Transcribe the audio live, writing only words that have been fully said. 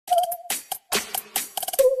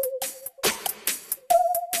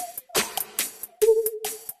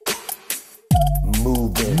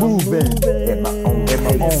moving at my own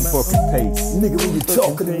fucking pace. Nigga, when you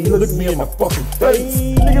talking to me, look me in my fucking face.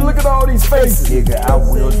 Nigga, look at all these faces. Nigga, I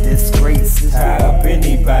will disgrace. Tie up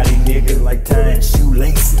anybody, nigga, like tying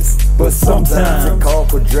shoelaces. But sometimes it call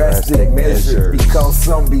for drastic measures, because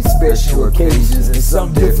some be special occasions and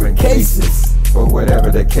some different cases. But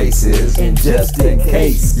whatever the case is, and just in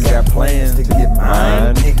case you got plans to get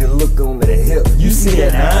mine, nigga, look on the hip. You see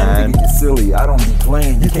that nine? Nigga, you're silly, I don't be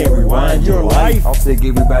playing. You can't rewind your life. I'll take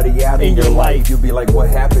everybody out in your life. You'll be like, what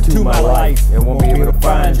happened to my life? And won't be able to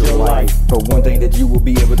find your life. But one thing that you will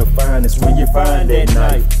be able to find is when you find that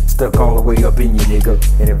knife stuck all the way up in you, nigga.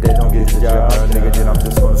 And if that don't get the job, nigga, then I'm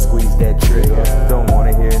just gonna squeeze that trigger. Don't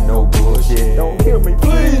wanna hear no bullshit. Don't kill me,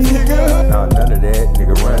 please, nigga. Nah, none of that,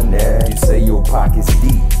 nigga, run that. You say your pockets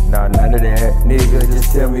deep. Nah, none of that, nigga.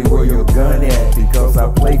 Just tell me where your gun at, because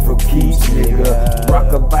I play for keeps, nigga.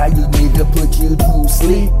 Rockabye you, nigga, put you to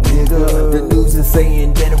sleep, nigga. The news is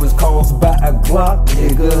saying that it was caused by a Glock,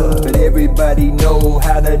 nigga. But everybody know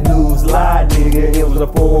how the news lie, nigga. It was a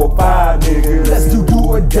 405, nigga. Let's do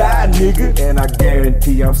or die, nigga. And I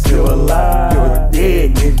guarantee I'm still alive. You're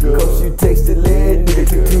dead, nigga. Cause you tasted lead, nigga.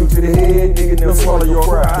 Took two to the head, nigga. Now swallow your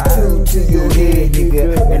pride. Two to your head,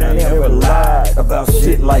 nigga. And I never lied about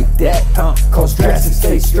shit like that, Cause drastic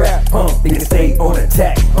stay strapped, Nigga stay on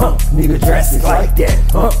attack, Nigga drastic like that,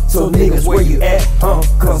 So niggas where you at,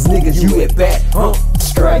 Cause niggas you at bat,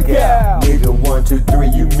 Strike out. Nigga 1, 2, 3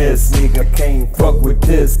 you miss. Nigga can't fuck with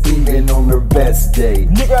this even on the best day.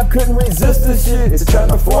 Nigga I couldn't resist this shit. It's trying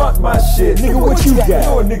to flaunt my shit. Nigga what you got? You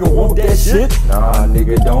know a nigga want that shit? Nah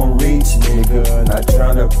nigga don't reach, nigga. Not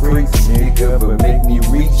trying to preach, nigga, but make me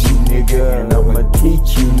reach you, nigga. And I'ma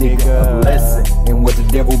teach you, nigga, a lesson. And what the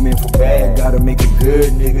devil meant for bad, gotta make it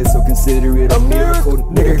good, nigga. So consider it a miracle.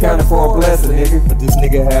 Nigga counted for a blessing, nigga. But this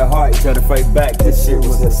nigga had heart, try to fight back. This shit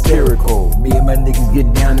was hysterical. Me and my niggas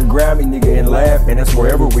get down and grimy, nigga, and laugh, and that's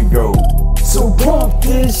wherever we go. So pump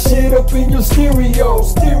this shit up in your stereo,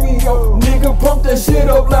 nigga, pump that shit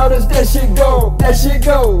up loud as that shit go, that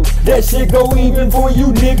shit go even for you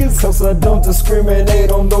niggas, cause I don't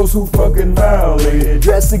discriminate on those who fucking violated.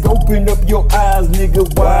 Drastic, open up your eyes,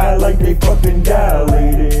 nigga, wide like they fucking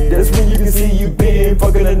dilated. That's when you can see you being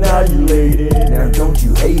fucking annihilated. Now don't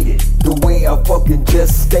you hate it, the way I fucking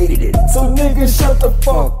just stated it? So nigga shut the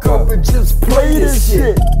fuck up and just play this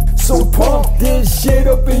shit. So pump this shit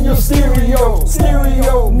up in your stereo,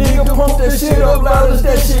 nigga, pump that shit up loud as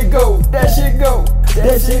that shit go, that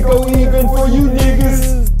shit go even for you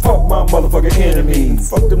niggas. Fuck my motherfucking enemies.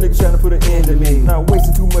 Fuck them niggas trying to put an end to me. Not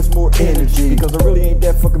wasting too much more energy, because I really ain't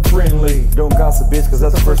that fucking friendly. Don't gossip, bitch, cause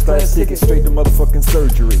that's a first class ticket straight to motherfucking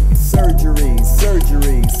surgery. Surgery.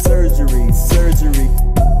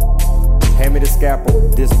 Hand me the scalpel.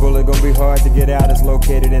 This bullet gonna be hard to get out. It's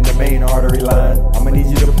located in the main artery line. I'ma need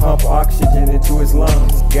you to pump oxygen into his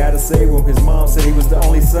lungs. Gotta save him. His mom said he was the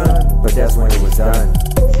only son, but that's when it was done.